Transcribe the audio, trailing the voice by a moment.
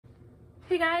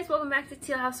Hey guys, welcome back to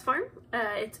Teal House Farm.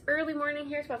 It's early morning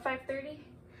here, it's about 5:30.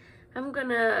 I'm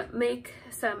gonna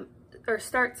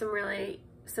start some really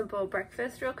simple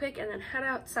breakfast real quick and then head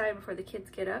outside before the kids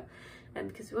get up. And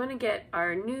because we want to get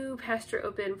our new pasture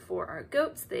open for our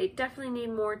goats, they definitely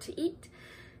need more to eat.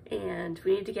 And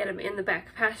we need to get them in the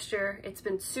back pasture. It's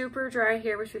been super dry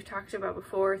here, which we've talked about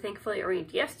before. Thankfully it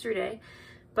rained yesterday.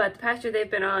 But the pasture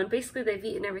they've been on, basically they've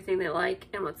eaten everything they like,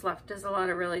 and what's left is a lot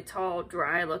of really tall,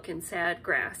 dry looking, sad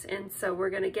grass. And so we're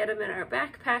gonna get them in our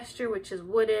back pasture, which is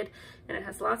wooded, and it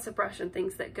has lots of brush and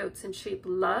things that goats and sheep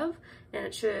love, and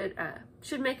it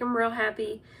should make them real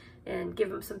happy and give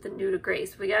them something new to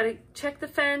graze. We gotta check the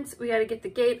fence, we gotta get the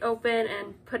gate open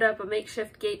and put up a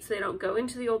makeshift gate so they don't go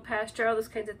into the old pasture, all those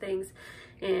kinds of things.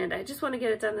 And I just want to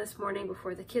get it done this morning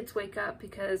before the kids wake up,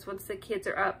 because once the kids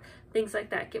are up, things like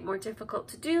that get more difficult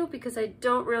to do, because I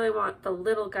don't really want the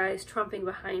little guys trumping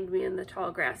behind me in the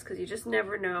tall grass, because you just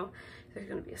never know if there's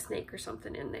going to be a snake or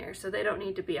something in there. So they don't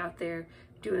need to be out there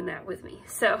doing that with me.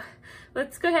 So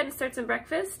let's go ahead and start some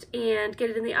breakfast and get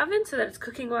it in the oven so that it's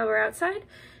cooking while we're outside.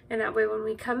 And that way when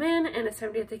we come in and it's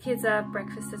time to get the kids up,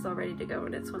 breakfast is all ready to go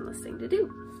and it's one less thing to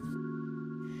do.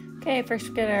 Okay, first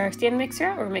we get our stand mixer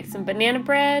out. We're gonna make some banana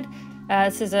bread.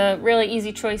 This is a really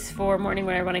easy choice for morning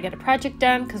when I want to get a project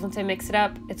done, because once I mix it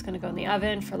up, it's gonna go in the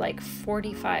oven for like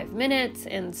 45 minutes.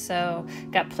 And so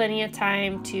got plenty of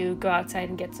time to go outside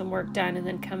and get some work done and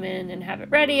then come in and have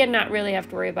it ready and not really have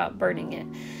to worry about burning it.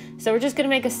 So we're just gonna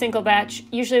make a single batch.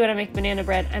 Usually when I make banana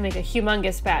bread, I make a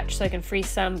humongous batch so I can freeze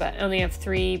some, but I only have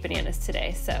 3 bananas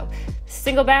today. So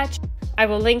single batch. I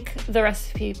will link the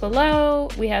recipe below.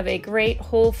 We have a great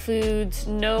Whole Foods,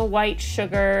 no white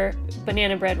sugar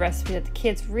banana bread recipe that the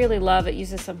kids really love. It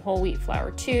uses some whole wheat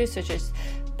flour too, so it's just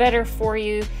better for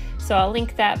you. So I'll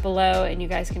link that below and you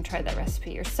guys can try that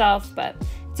recipe yourself, but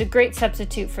it's a great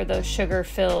substitute for those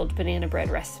sugar-filled banana bread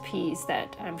recipes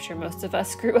that I'm sure most of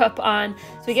us grew up on.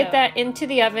 So we get that into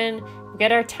the oven, we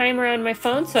get our timer on my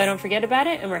phone so I don't forget about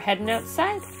it, and we're heading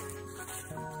outside.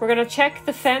 We're gonna check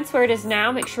the fence where it is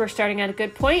now, make sure we're starting at a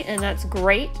good point, and that's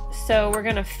great. So we're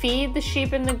gonna feed the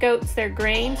sheep and the goats their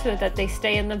grain so that they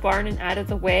stay in the barn and out of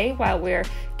the way while we're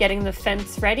getting the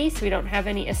fence ready so we don't have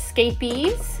any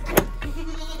escapees.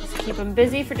 Just keep them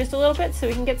busy for just a little bit so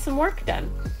we can get some work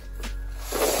done.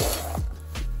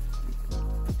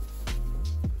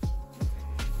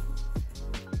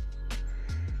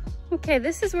 Okay,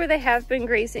 this is where they have been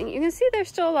grazing. You can see there's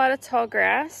still a lot of tall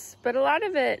grass, but a lot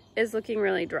of it is looking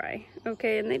really dry,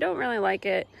 okay? And they don't really like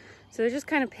it, so they're just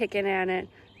kind of picking at it.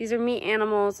 These are meat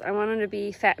animals. I want them to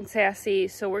be fat and sassy,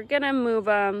 so we're gonna move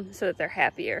them so that they're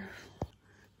happier.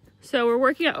 So we're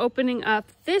working on opening up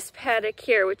this paddock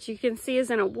here, which you can see is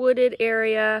in a wooded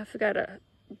area. I've got an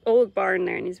old barn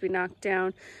there, it needs to be knocked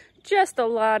down. Just a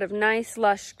lot of nice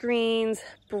lush greens,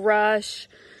 brush,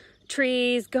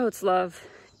 trees. Goats love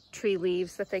tree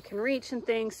leaves that they can reach and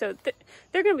things, so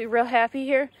they're gonna be real happy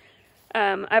here.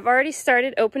 I've already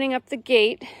started opening up the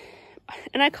gate,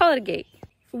 and I call it a gate.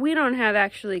 We don't have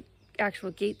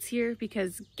actual gates here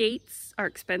because gates are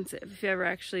expensive. If you ever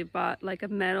actually bought like a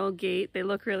metal gate, they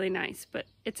look really nice, but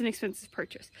it's an expensive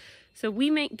purchase. So we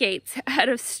make gates out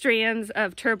of strands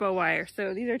of turbo wire.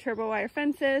 So these are turbo wire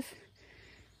fences.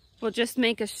 We'll just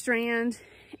make a strand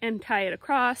and tie it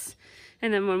across,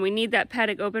 and then when we need that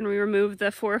paddock open, we remove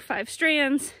the 4 or 5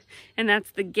 strands, and that's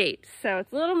the gate. So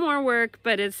it's a little more work,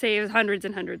 but it saves hundreds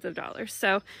and hundreds of dollars.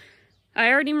 So I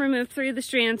already removed 3 of the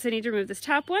strands. I need to remove this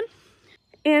top one,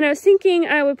 and I was thinking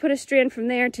I would put a strand from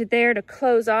there to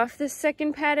close off this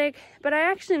second paddock, but I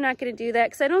actually am not going to do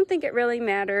that because I don't think it really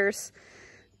matters.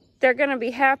 They're going to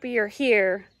be happier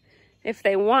here if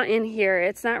they want in here.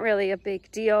 It's not really a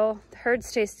big deal. The herd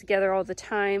stays together all the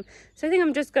time. So I think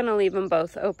I'm just gonna leave them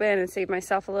both open and save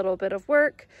myself a little bit of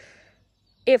work.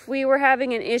 If we were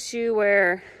having an issue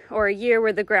or a year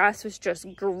where the grass was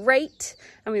just great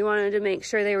and we wanted to make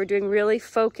sure they were doing really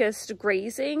focused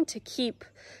grazing to keep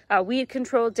weed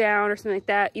control down or something like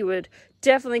that, you would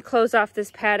definitely close off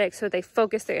this paddock so they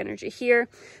focus their energy here.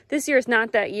 This year is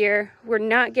not that year. We're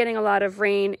not getting a lot of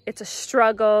rain. It's a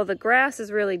struggle. The grass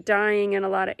is really dying in a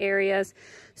lot of areas.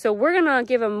 So we're gonna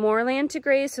give them more land to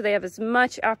graze so they have as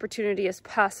much opportunity as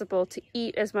possible to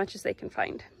eat as much as they can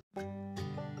find.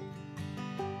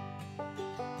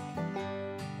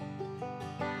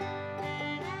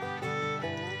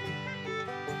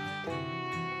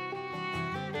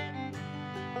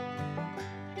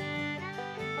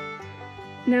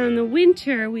 Now in the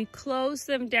winter, we close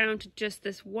them down to just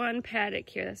this one paddock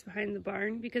here that's behind the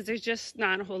barn because there's just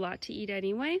not a whole lot to eat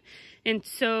anyway. And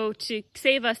so to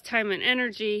save us time and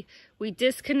energy, we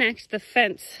disconnect the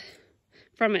fence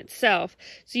from itself.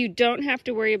 So you don't have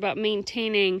to worry about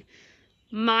maintaining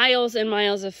miles and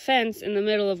miles of fence in the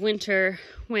middle of winter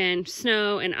when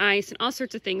snow and ice and all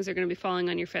sorts of things are going to be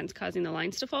falling on your fence, causing the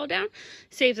lines to fall down.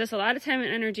 Saves us a lot of time and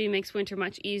energy, makes winter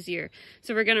much easier.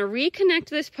 So we're going to reconnect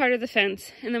this part of the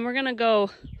fence, and then we're going to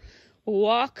go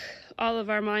walk all of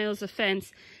our miles of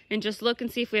fence and just look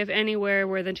and see if we have anywhere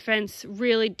where the fence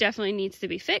really definitely needs to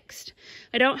be fixed.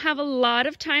 I don't have a lot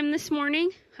of time this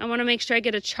morning. I want to make sure I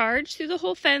get a charge through the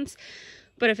whole fence.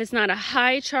 But if it's not a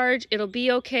high charge, it'll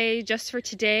be okay just for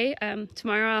today.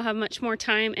 Tomorrow I'll have much more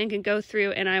time and can go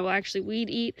through, and I will actually weed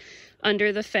eat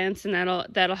under the fence, and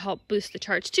that'll help boost the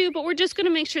charge too. But we're just going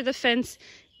to make sure the fence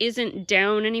isn't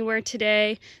down anywhere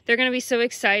today. They're going to be so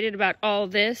excited about all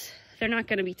this. They're not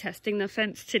going to be testing the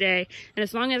fence today. And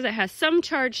as long as it has some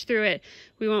charge through it,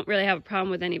 we won't really have a problem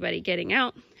with anybody getting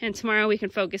out. And tomorrow we can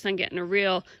focus on getting a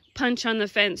real punch on the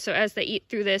fence, so as they eat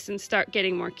through this and start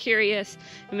getting more curious,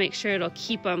 and make sure it'll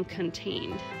keep them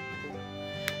contained.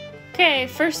 Okay,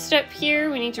 first step here,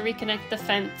 we need to reconnect the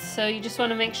fence. So you just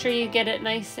want to make sure you get it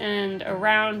nice and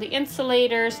around the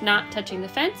insulators, not touching the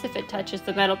fence. If it touches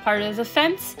the metal part of the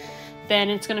fence, then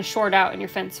it's going to short out and your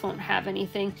fence won't have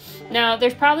anything. Now,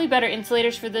 there's probably better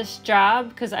insulators for this job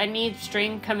because I need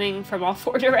string coming from all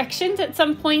 4 directions at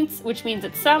some points, which means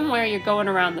that somewhere you're going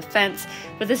around the fence,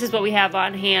 but this is what we have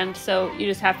on hand, so you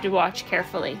just have to watch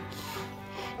carefully.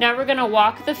 Now we're going to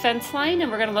walk the fence line,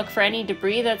 and we're going to look for any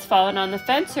debris that's fallen on the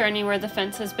fence or anywhere the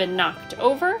fence has been knocked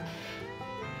over.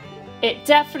 It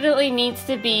definitely needs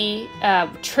to be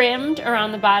trimmed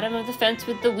around the bottom of the fence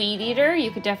with the weed eater. You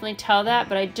could definitely tell that,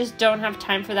 but I just don't have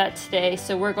time for that today.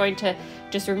 So we're going to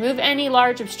just remove any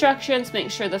large obstructions, make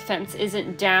sure the fence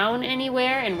isn't down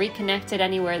anywhere, and reconnect it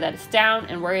anywhere that it's down,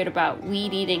 and worry about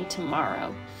weed eating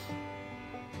tomorrow.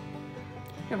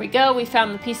 There we go. We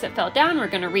found the piece that fell down. We're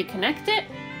going to reconnect it.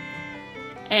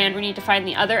 And we need to find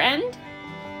the other end.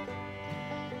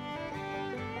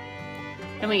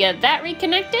 And we get that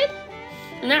reconnected.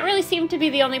 And that really seemed to be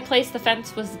the only place the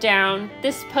fence was down.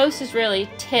 This post is really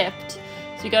tipped.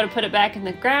 So we go to put it back in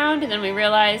the ground, and then we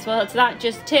realize, well, it's not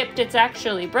just tipped, it's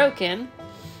actually broken.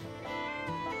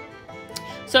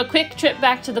 So a quick trip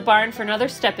back to the barn for another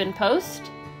step-in post.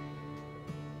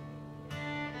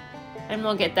 And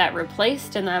we'll get that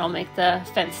replaced, and that'll make the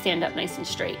fence stand up nice and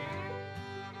straight.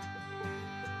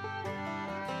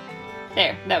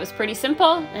 There, that was pretty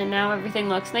simple, and now everything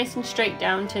looks nice and straight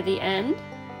down to the end.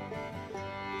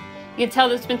 You can tell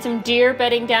there's been some deer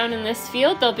bedding down in this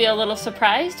field. They'll be a little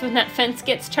surprised when that fence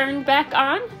gets turned back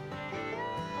on.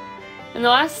 And the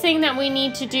last thing that we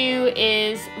need to do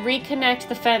is reconnect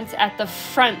the fence at the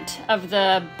front of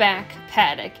the back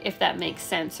paddock, if that makes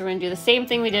sense. So we're going to do the same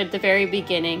thing we did at the very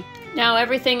beginning. Now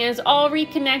everything is all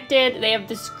reconnected. They have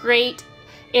this great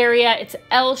area. It's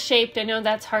L-shaped. I know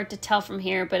that's hard to tell from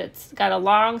here, but it's got a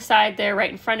long side there right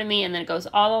in front of me, and then it goes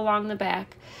all along the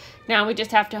back. Now we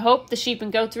just have to hope the sheep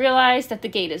and goats realize that the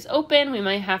gate is open. We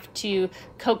might have to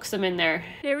coax them in there.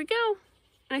 There we go.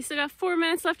 And I still got 4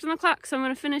 minutes left on the clock, so I'm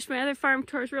going to finish my other farm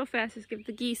tours real fast. Just give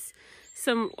the geese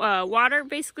some water,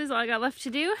 basically, is all I got left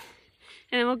to do.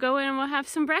 And then we'll go in and we'll have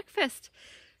some breakfast.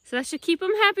 So that should keep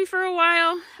them happy for a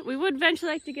while. We would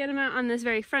eventually like to get them out on this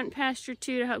very front pasture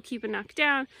too, to help keep it knocked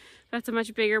down. That's a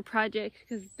much bigger project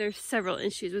because there's several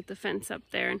issues with the fence up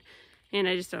there, and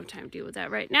I just don't have time to deal with that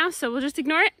right now. So we'll just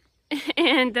ignore it.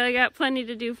 And I got plenty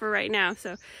to do for right now.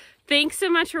 So thanks so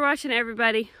much for watching,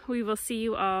 everybody. We will see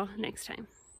you all next time.